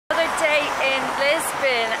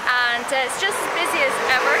Lisbon, and it's just as busy as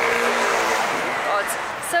ever. But,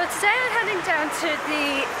 so today I'm heading down to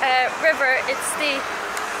the river. It's the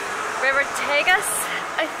River Tagus,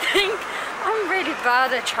 I think. I'm really bad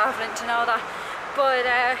at travelling to know that. But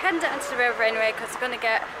heading down to the river anyway, because I'm going to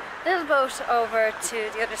get a little boat over to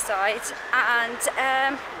the other side and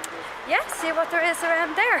yeah, see what there is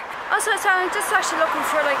around there. Also, so I'm just actually looking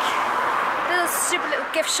for like a little stupid little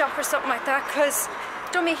gift shop or something like that, because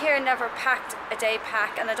dummy here never packed a day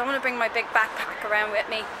pack and I don't want to bring my big backpack around with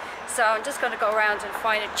me. So I'm just going to go around and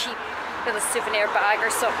find a cheap little souvenir bag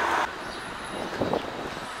or something.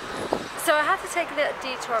 So I had to take a little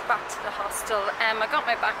detour back to the hostel. I got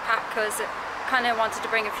my backpack because it kind of wanted to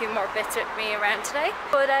bring a few more bits with me around today.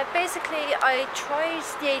 But basically I tried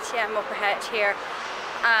the ATM up ahead here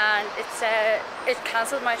and it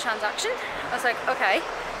cancelled my transaction. I was like, okay.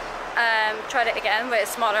 Tried it again with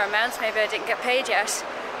smaller amounts, maybe I didn't get paid yet.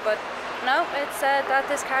 But no, it said that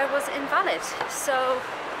this card was invalid. So,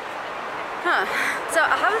 so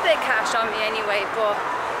I have a bit of cash on me anyway, but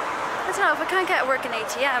I don't know, if I can't get a working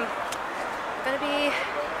ATM, I'm gonna be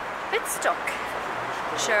a bit stuck.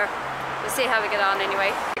 Sure, we'll see how we get on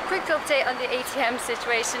anyway. A quick update on the ATM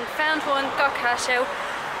situation. Found one, got cash out.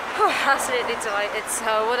 Whew, absolutely delighted.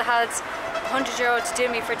 So would have had €100 to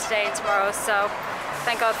do me for today and tomorrow, so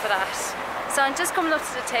thank God for that. So I'm just coming up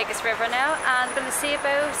to the Tagus River now and I'm going to see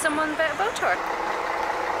about someone about a boat tour.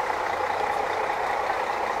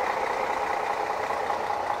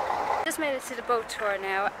 Just made it to the boat tour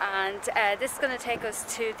now, and this is going to take us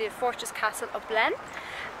to the Fortress Castle of Belém.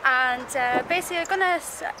 And basically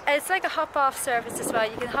it's like a hop-off service as well.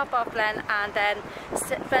 You can hop off Belém and then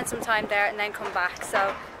spend some time there and then come back. So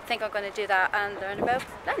I think I'm going to do that and learn about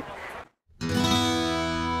Belém.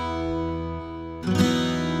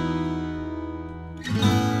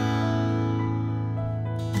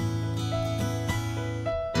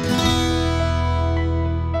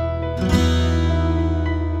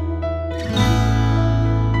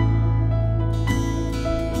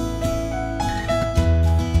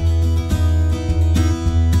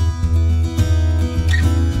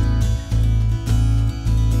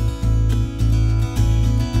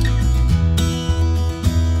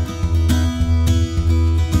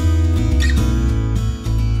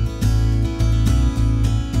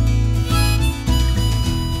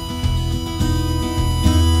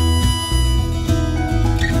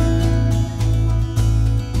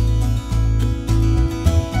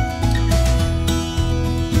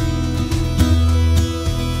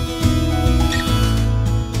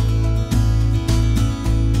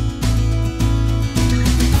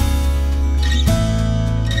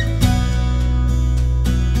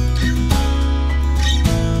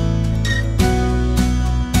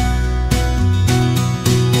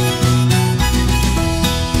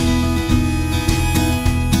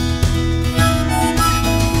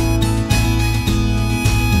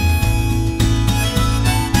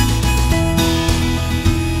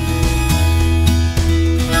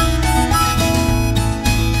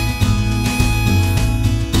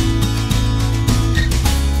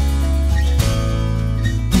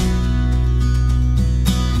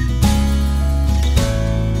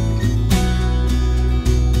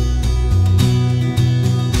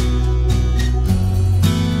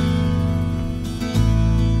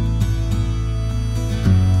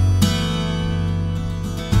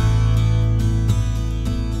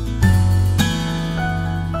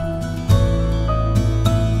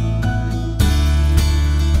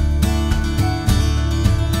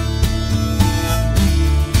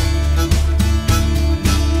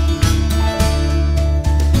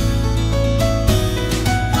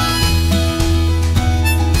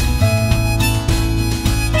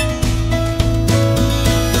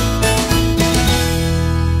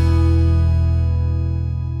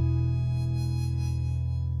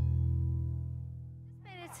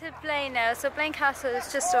 Belém now, so Belém Castle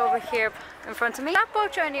is just over here in front of me. That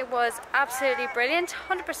boat journey was absolutely brilliant,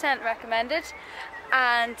 100% recommended,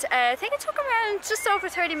 and I think it took around just over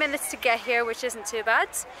 30 minutes to get here, which isn't too bad.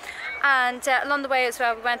 And along the way as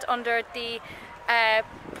well, we went under the I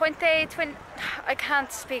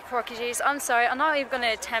can't speak Portuguese, I'm sorry, I'm not even going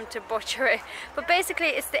to attempt to butcher it, but basically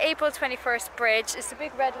it's the April 21st bridge. It's the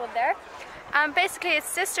big red one there. And basically its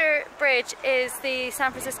sister bridge is the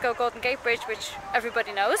San Francisco Golden Gate Bridge, which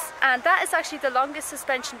everybody knows. And that is actually the longest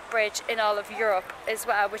suspension bridge in all of Europe as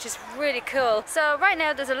well, which is really cool. So right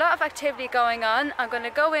now there's a lot of activity going on. I'm going to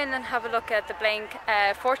go in and have a look at the Belém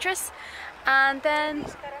Fortress, and then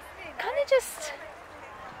kind of just,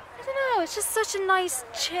 I don't know, it's just such a nice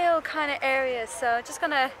chill kind of area. So just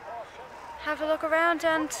going to have a look around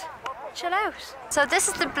and chill out. So this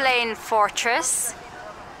is the Belém Fortress,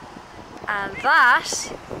 and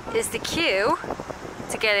that is the queue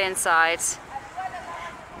to get inside.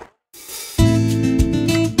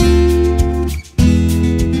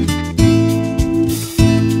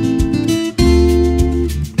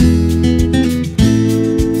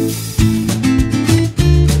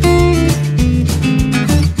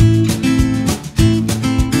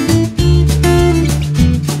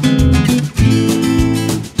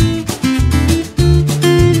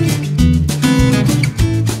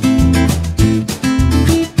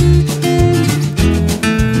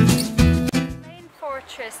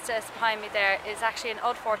 Behind me there is actually an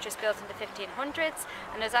old fortress built in the 1500s,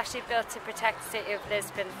 and it was actually built to protect the city of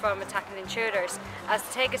Lisbon from attacking intruders. As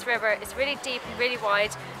the Tagus River is really deep and really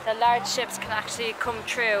wide, the large ships can actually come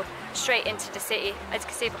through straight into the city. As you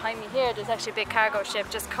can see behind me here, there's actually a big cargo ship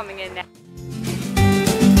just coming in now.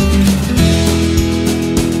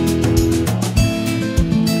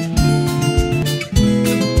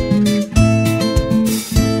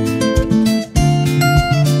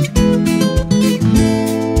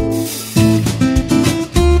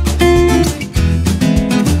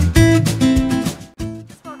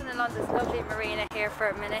 For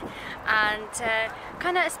a minute, and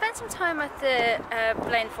kind of spent some time at the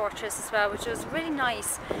Belém Fortress as well, which was really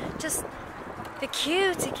nice. Just the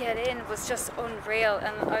queue to get in was just unreal,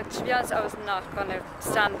 and to be honest, I was not going to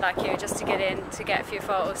stand in that queue just to get in to get a few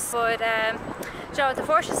photos. But you know, the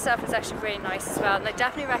fortress itself was actually really nice as well, and I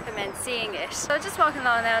definitely recommend seeing it. So just walking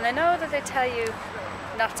along now, and I know that they tell you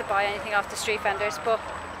not to buy anything off the street vendors, but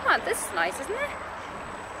come on, this is nice, isn't it?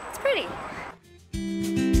 It's pretty.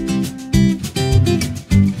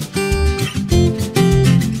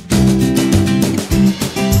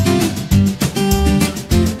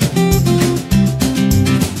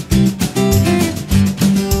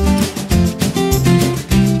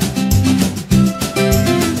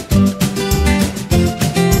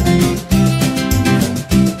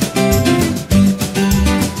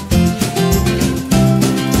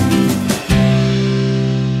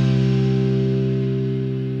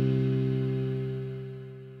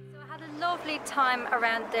 Time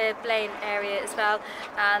around the Belém area as well,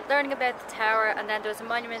 and learning about the tower, and then there was a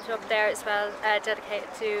monument up there as well dedicated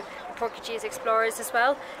to the Portuguese explorers as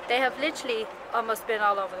well. They have literally almost been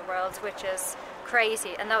all over the world, which is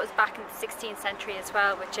crazy, and that was back in the 16th century as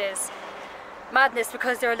well, which is madness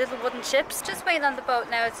because there are little wooden ships. Just waiting on the boat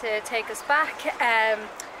now to take us back.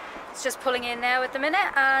 It's just pulling in now at the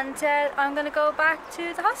minute, and I'm going to go back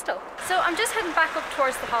to the hostel. So I'm just heading back up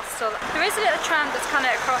towards the hostel. There is a little tram that's kind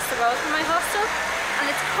of across the road from my hostel, and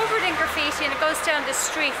it's covered in graffiti, and it goes down this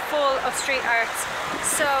street full of street art.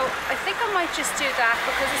 So I think I might just do that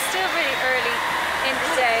because it's still really early in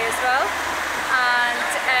the day as well, and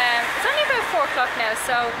it's only about 4 o'clock now,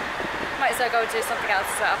 so might as well go do something else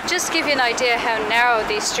as well. Just to give you an idea how narrow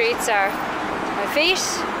these streets are. My feet,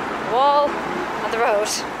 the wall, and the road.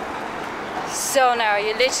 So narrow,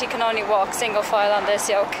 you literally can only walk single file on this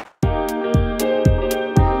yoke.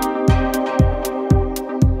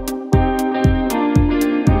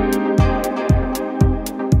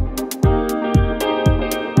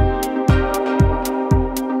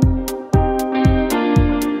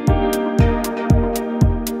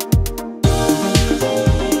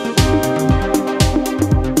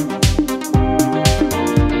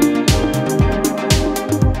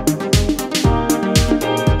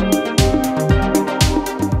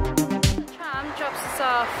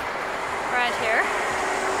 Around here.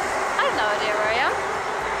 I have no idea where I am.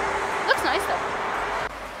 Looks nice though.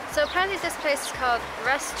 So apparently this place is called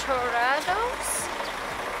Restaurados.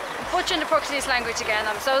 I'm butchering the Portuguese language again,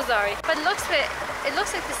 I'm so sorry. But it looks like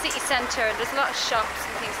the city centre. There's a lot of shops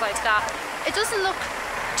and things like that. It doesn't look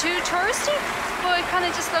too touristy, but it kind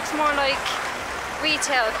of just looks more like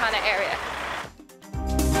retail kind of area.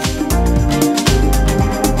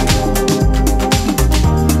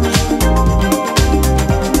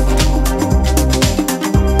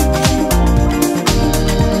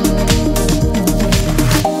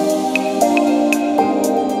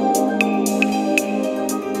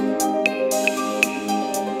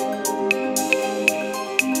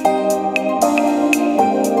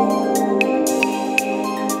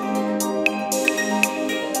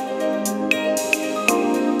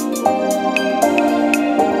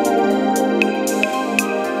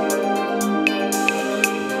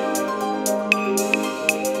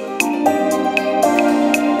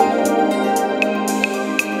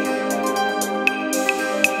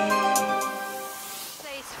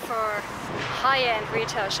 High-end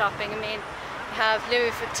retail shopping. I mean, you have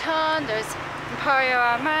Louis Vuitton, there's Emporio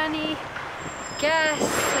Armani, Guess,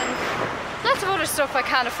 and Lots of other stuff I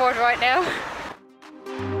can't afford right now.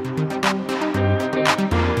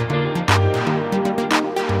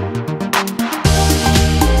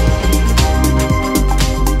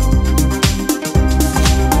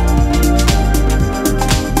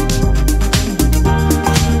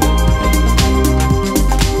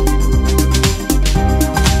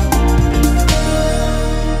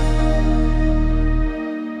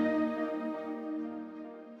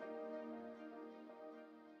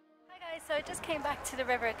 So I just came back to the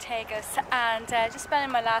river Tagus and just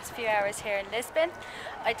spending my last few hours here in Lisbon.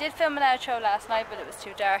 I did film an outro last night, but it was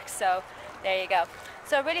too dark, so there you go.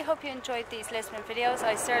 So I really hope you enjoyed these Lisbon videos.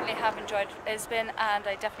 I certainly have enjoyed Lisbon and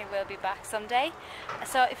I definitely will be back someday.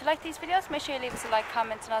 So if you like these videos, make sure you leave us a like,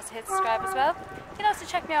 comment and also hit subscribe as well. You can also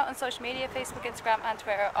check me out on social media, Facebook, Instagram and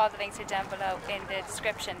Twitter. All the links are down below in the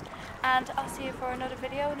description. And I'll see you for another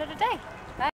video another day.